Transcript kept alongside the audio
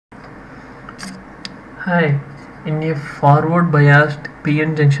Hi, in a forward biased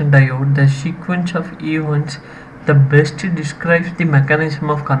PN junction diode, the sequence of events the best describes the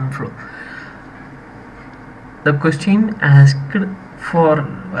mechanism of current flow. The question asked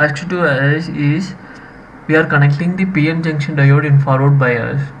to us is, we are connecting the PN junction diode in forward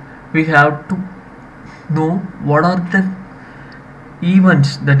bias. We have to know what are the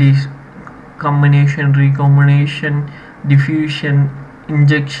events, that is combination, recombination, diffusion,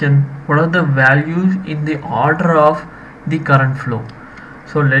 injection, what are the values in the order of the current flow.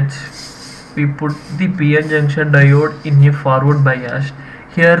 So we put the PN junction diode in a forward bias.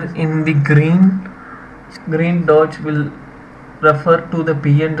 Here in the green dots will refer to the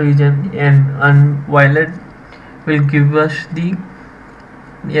PN region, and violet will give us the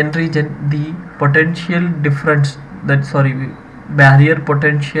N region, the potential difference, that barrier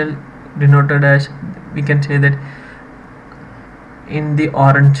potential, denoted as, we can say that, in the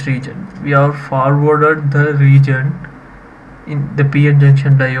orange region. We have forwarded the region in the PN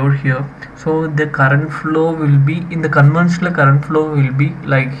junction diode here. So the current flow will be, in the conventional current flow will be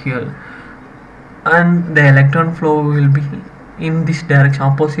like here, and the electron flow will be in this direction,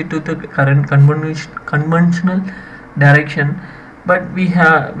 opposite to the current conventional direction. But we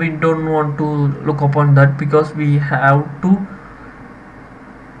don't want to look upon that, because we have to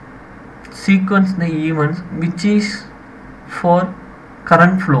sequence the events which is for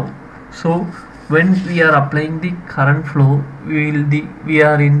current flow. So when we are applying the current flow, we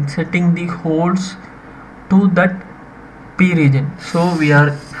are inserting the holes to that P region. So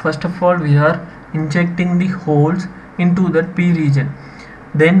first of all we are injecting the holes into that P region.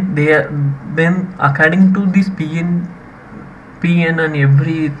 Then according to this PN and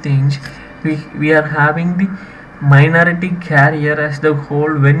everything, we are having the minority carrier as the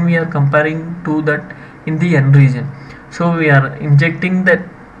whole when we are comparing to that in the N region. So we are injecting that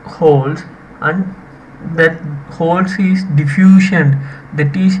holes, and that holes is diffusion,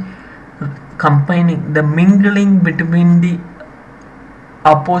 that is combining, the mingling between the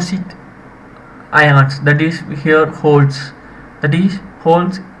opposite ions, that is here holes, that is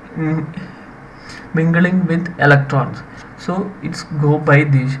holes mingling with electrons. So it's go by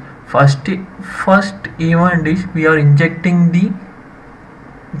this. First event is we are injecting the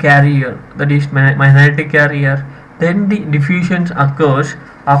carrier, that is magnetic carrier. Then the diffusion occurs.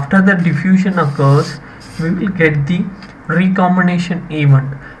 After the diffusion occurs, we will get the recombination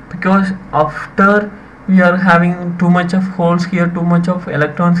event, because after we are having too much of holes here, too much of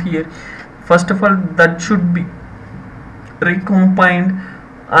electrons here, first of all that should be recombined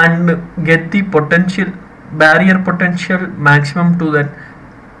and get the barrier potential maximum to that,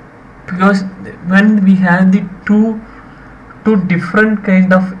 because when we have the two different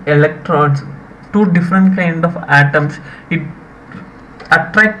kind of electrons, two different kind of atoms, it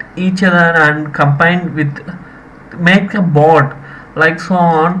attract each other and combine with, make a bond, like so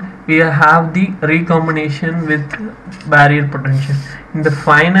on. We have the recombination with barrier potential. In the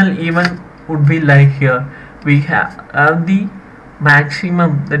final event would be like here, we have the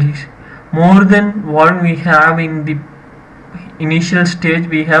maximum, that is more than what we have in the initial stage.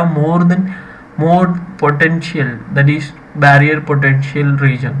 We have more potential, that is barrier potential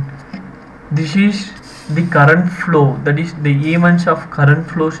region. This is the current flow, that is the events of current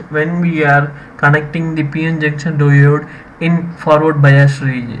flows when we are connecting the PN junction diode in forward bias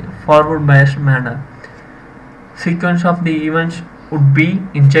manner. Sequence of the events would be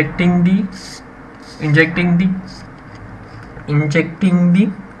injecting the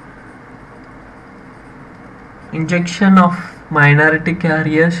injection of minority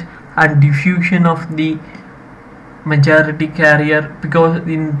carriers and diffusion of the majority carrier, because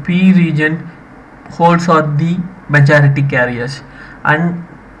in P region holes are the majority carriers, and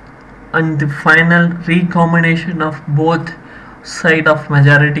the final recombination of both side of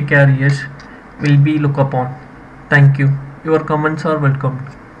majority carriers will be looked upon. Thank you. Your comments are welcome.